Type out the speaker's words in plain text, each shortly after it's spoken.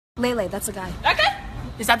Lele, that's the guy. That guy?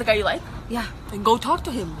 Is that the guy you like? Yeah. Then go talk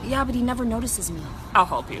to him. Yeah, but he never notices me. I'll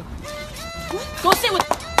help you. Go sit with...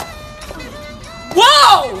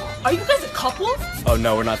 Whoa! Are you guys a couple? Oh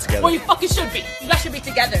no, we're not together. Well, you fucking should be. You guys should be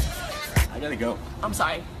together. I gotta go. I'm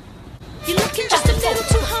sorry. You're looking just a little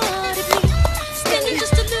too hard at me. Standing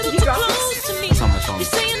just a little too close to me. It's on my phone. You're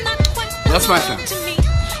saying not quite That's my phone. to me.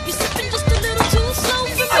 You're sipping just a little too slow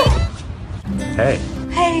for me. Hey,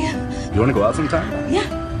 Hey. you wanna go out sometime? Yeah.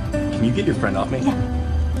 Can you get your friend off me? Yeah.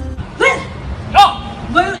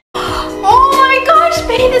 Oh my gosh,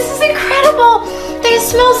 babe, this is incredible. They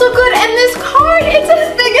smell so good, and this card, it's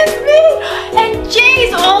as big as me. And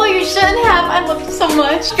Jay's, oh, you shouldn't have. I love you so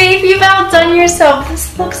much. Babe, you've outdone yourself.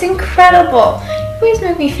 This looks incredible. You always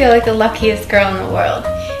make me feel like the luckiest girl in the world.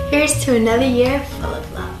 Here's to another year full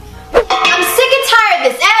of love. I'm sick and tired of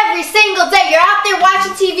this every single day. You're out there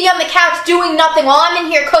watching TV on the couch doing nothing while I'm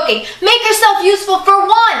in here cooking. Make yourself useful for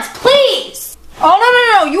once, please. Oh,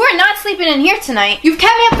 no, you are not sleeping in here tonight. You've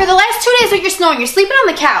kept me up for the last 2 days with your snoring. You're sleeping on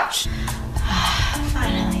the couch.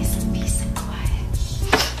 Finally, some peace and quiet.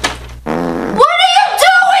 What are you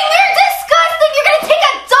doing? You're disgusting. You're gonna take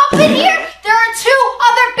a dump in here? There are 2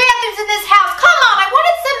 other bathrooms in this house. Come on, I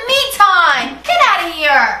wanted some me time. Get out of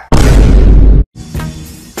here.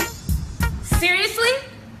 Seriously?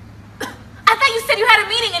 I thought you said you had a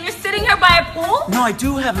meeting and you're sitting here by a pool? No, I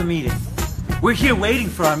do have a meeting. We're here waiting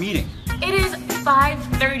for our meeting. It is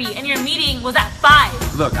 5:30 and your meeting was at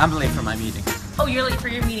 5. Look, I'm late for my meeting. Oh, you're late for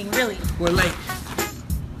your meeting, really? We're late.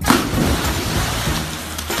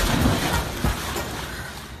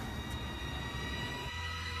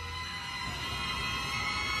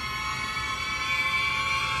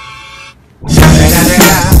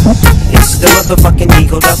 It's the motherfucking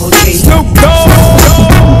Eagle Double G.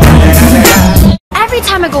 Every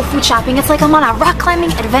time I go food shopping, it's like I'm on a rock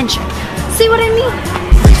climbing adventure. See what I mean?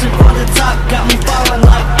 On the top, got me falling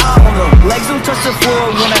like Arnold. Legs don't touch the floor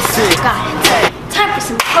when I sit. Got it. Time for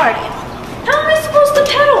some cardio. How am I supposed to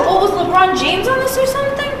pedal? What, was LeBron James on this or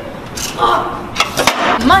something? Oh,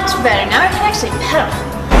 much better. Now I can actually pedal.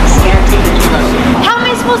 How am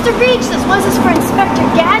I supposed to reach this? Was this for Inspector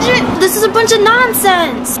Gadget? This is a bunch of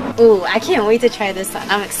nonsense. Ooh, I can't wait to try this on.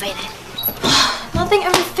 I'm excited. Nothing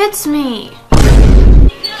ever fits me.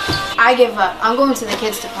 I give up. I'm going to the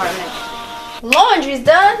kids department. Laundry's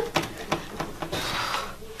done.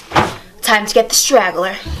 Time to get the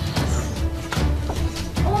straggler.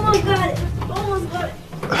 Almost got it. Almost got it.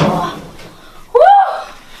 Oh. Woo!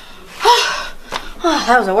 Oh,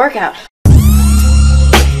 that was a workout.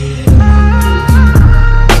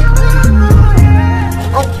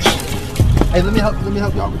 Hey, let me help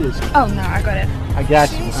you out with this. Oh, no, I got it. I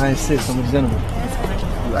got you. I insist. I'm a gentleman.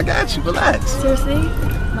 I got you. Relax. Seriously?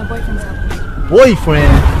 My boyfriend's helping.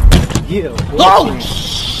 Boyfriend? Yeah. Boyfriend.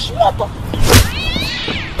 Oh, what the?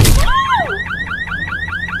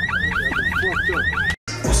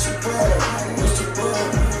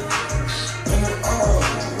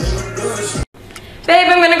 Babe,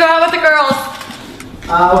 I'm gonna go out with the girls.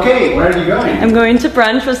 Okay, where are you going? I'm going to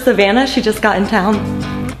brunch with Savannah. She just got in town.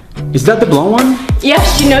 Is that the blonde one?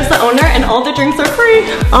 Yes, she knows the owner and all the drinks are free.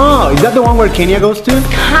 Oh, is that the one where Kenya goes to?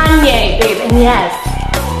 Kanye, babe, and yes,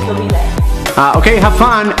 she'll be there. Okay, have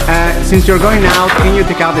fun. Since you're going out, can you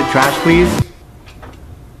take out the trash, please?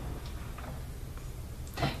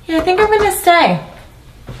 Yeah, I think I'm gonna stay.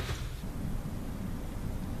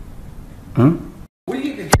 Huh? What are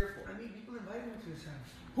you even here for? I mean, people invited me to this house.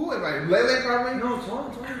 Who invited? Lele probably? No,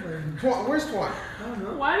 Twan invited me. Twan, where's Twan? I don't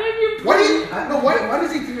know. Why did you... Why do you... No, why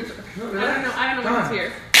does he think it's... No, I don't know why he's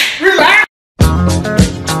here. Relax!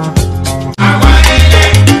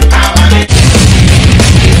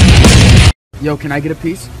 Yo, can I get a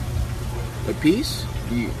piece? A piece?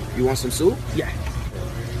 You want some soup? Yeah.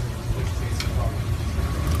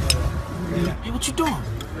 Hey, what you doing?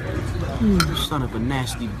 You son of a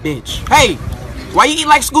nasty bitch. Hey, why you eat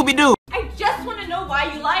like Scooby-Doo? I just want to know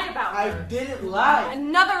why you lied about me. I didn't lie.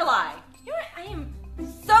 Another lie. You know what? I am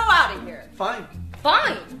so out of here. Fine.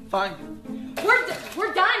 Fine. Fine.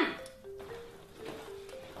 We're done.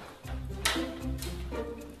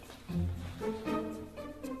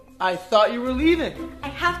 I thought you were leaving. I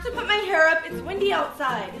have to put my hair up. It's windy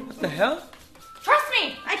outside. What the hell? Trust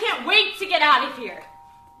me, I can't wait to get out of here.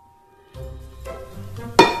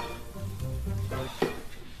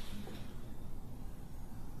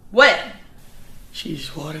 What?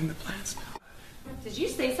 She's watering the plants now. Did you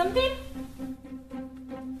say something?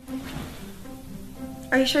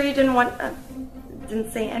 Are you sure you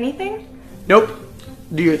didn't say anything? Nope.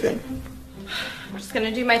 Do your thing. I'm just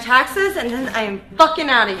gonna do my taxes and then I am fucking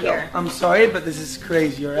out of here. I'm sorry, but this is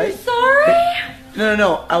crazy, alright? Sorry?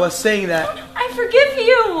 No. I was saying that. I forgive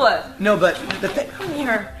you. No, but the thing. Come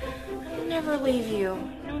here. I'll never leave you.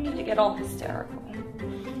 No need to get all hysterical.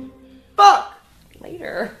 Fuck!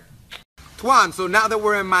 Later. Tuan, so now that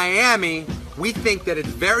we're in Miami, we think that it's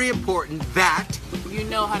very important that... You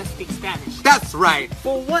know how to speak Spanish. That's right.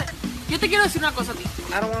 For what? Yo te quiero decir una cosa a ti.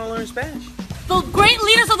 I don't want to learn Spanish. The great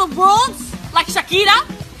leaders of the world, like Shakira,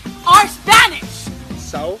 are Spanish.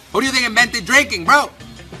 So? Who do you think invented drinking, bro?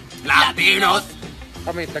 Latinos.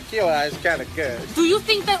 I mean, tequila is kind of good. Do you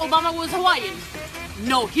think that Obama was Hawaiian?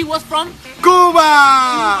 No, he was from Cuba!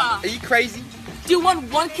 Are you crazy? Do you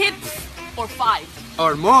want 1 kid or 5?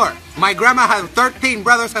 Or more. My grandma had 13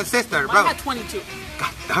 brothers and sisters, bro. Mine had 22.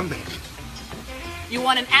 God damn it. You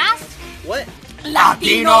want an ass? What?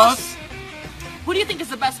 Latinos. Who do you think is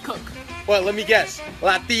the best cook? Well, let me guess.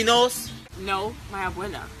 Latinos? No, my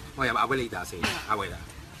abuela. Oye, abuelita, sí. Abuela.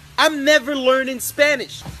 I'm never learning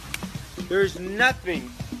Spanish. There's nothing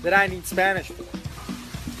that I need Spanish for.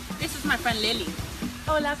 This is my friend Lily.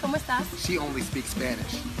 Hola, ¿cómo estás? She only speaks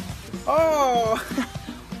Spanish. Oh,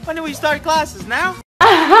 when do we start classes now?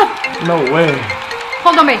 No way.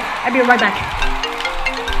 Hold on, babe. I'll be right back.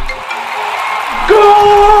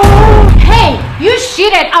 Go! Hey, you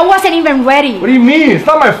cheated. I wasn't even ready. What do you mean? It's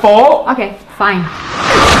not my fault. Okay, fine.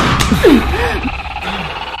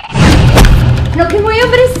 No, que muy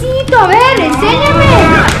hombrecito. A ver, enséñame.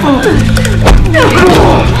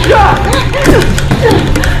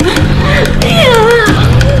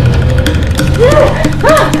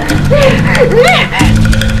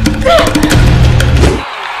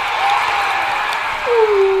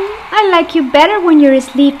 I like you better when you're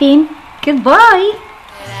sleeping. Goodbye.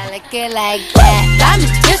 I like it like that. I'm the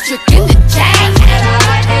district in the chain.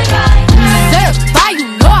 Certified, you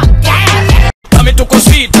know I got it. Dame tu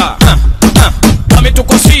cosita, dame tu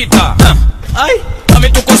cosita, ay, dame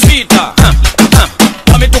tu cosita,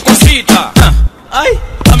 dame tu cosita, ay,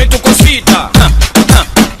 dame tu cosita,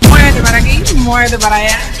 Muévete para aquí, muévete para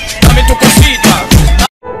allá. dame tu cosita.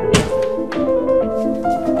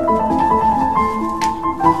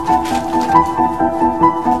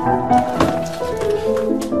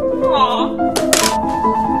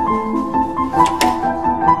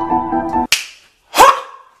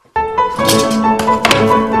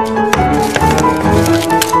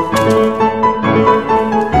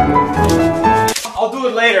 I'll do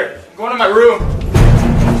it later. I'm going to my room.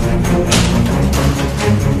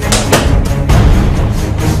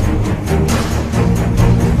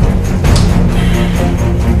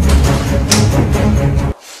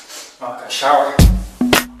 Oh, I got a shower.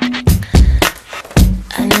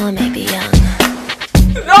 I know I may be young.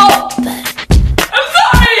 No! But I'm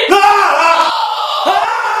sorry!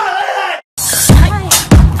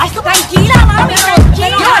 I saw tranquila, mami,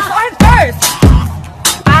 tranquila. I saw him first.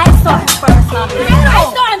 I saw him first, mami. I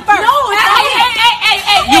saw him first. No,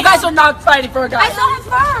 hey. You guys are not fighting for a guy. I saw him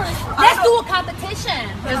first. Let's do a competition.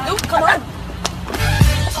 Let's do it. Come on.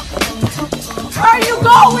 Where are you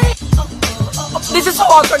going? This is so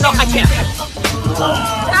awkward. No, I can't.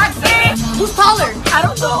 Taxi! Who's taller? I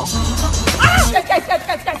don't know. Guys.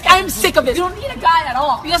 I'm sick of this. You don't need a guy at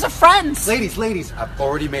all. You guys are friends. Ladies, I've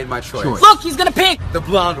already made my choice. Look, he's gonna pick. The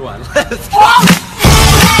blonde one. Let's go. Oh!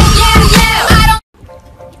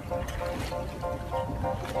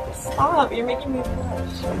 Stop, you're making me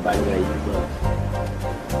blush. By the way, you look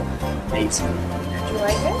amazing. Do you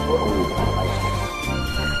like it?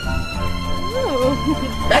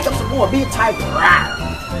 Back up some more. Be a tiger.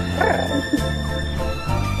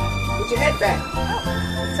 Put your head back.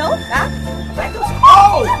 So, back? Back up some.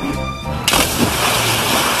 Oh!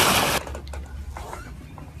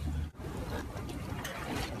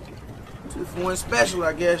 Two for one special,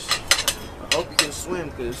 I guess. I hope you can swim,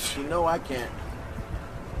 because you know I can't.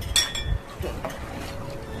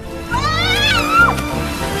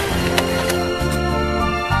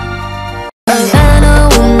 Havana,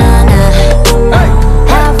 ooh, na, na.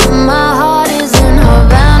 Half of my heart is in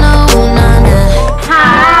Havana, ooh, na, na.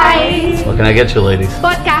 Hi. What can I get you, ladies?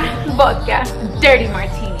 Vodka. Dirty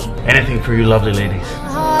martini. Anything for you lovely ladies. My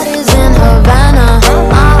heart is in Havana.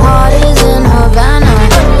 My heart is in Havana.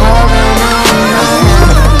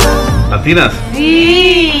 Latinas.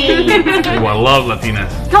 Sí. Oh, I love Latinas.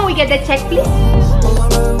 Can we get the check, please?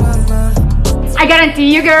 I guarantee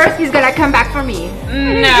you, girls, he's gonna come back for me.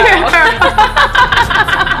 No.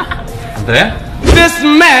 Andrea? This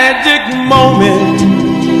magic moment,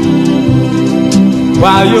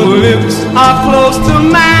 while your lips are close to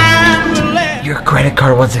mine. Your credit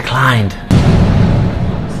card was declined.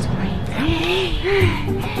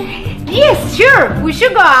 Yes, sure. We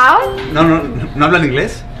should go out. No hablan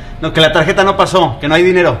inglés. No, que la tarjeta no pasó, que no hay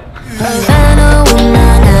dinero. Havana,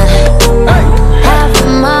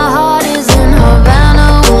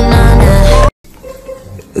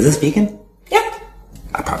 Is this vegan? Yeah.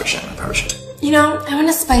 I probably shouldn't. You know, I want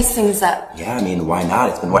to spice things up. Yeah, I mean, why not?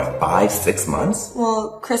 It's been, what, 5-6 months?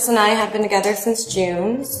 Well, Chris and I have been together since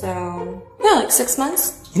June, so... yeah, like 6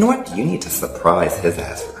 months. You know what? You need to surprise his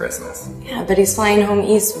ass for Christmas. Yeah, but he's flying home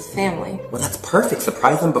east with family. Well, that's perfect.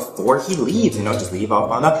 Surprise him before he leaves. You know, just leave off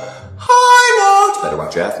on a high note. Better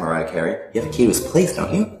watch your ass, Mariah Carey. You have a key to his place,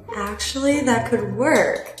 don't you? Actually, that could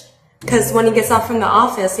work. Because when he gets off from the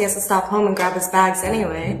office, he has to stop home and grab his bags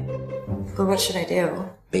anyway. But what should I do?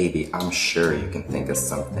 Baby, I'm sure you can think of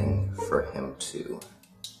something for him to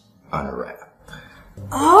unwrap.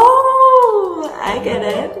 Oh, I get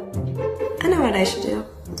it. I know what I should do.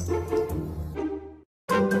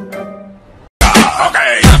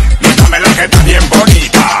 Okay, dámela que está bien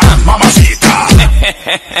bonita, mamacita.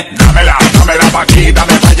 Dámela pa' aquí,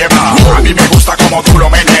 dame pa' llevar. A mí me gusta como tú lo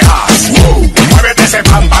meneas. Muévete ese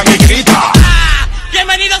bam bam y grita.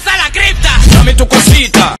 Bienvenidos a la cripta. Dame tu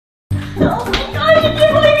cosita. Oh my god, I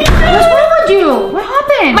can't believe it! What's wrong with you? What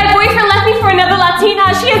happened? My boyfriend left me for another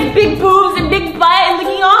Latina. She has big boobs and big butt and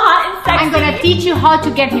looking all hot and sexy. I'm gonna teach you how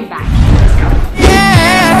to get him back.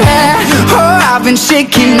 Yeah, oh, I've been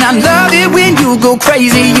shaking. I love it when you go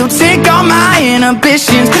crazy. You take all my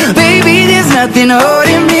inhibitions. Baby, there's nothing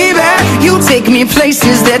holding me back. You take me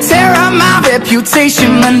places that tear up my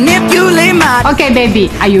reputation. Manipulate my... Okay,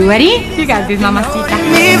 baby, are you ready? You got this, mamacita.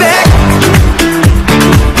 Me back.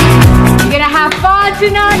 You're gonna have fun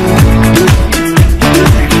tonight.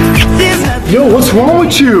 Yo, what's wrong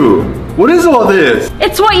with you? What is all this?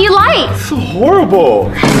 It's what you like. It's so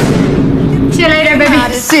horrible. See you later, baby. My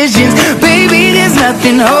decisions. Baby, there's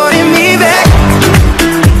nothing holding me back.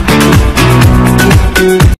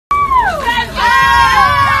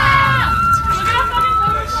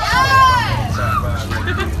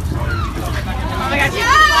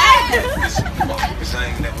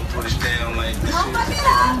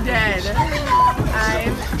 I'm dead. I'm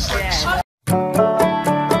dead.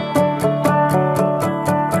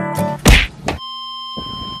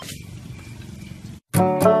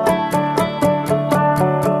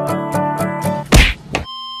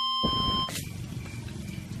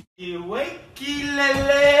 Wakey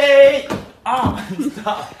lele. Oh,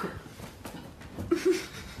 stop.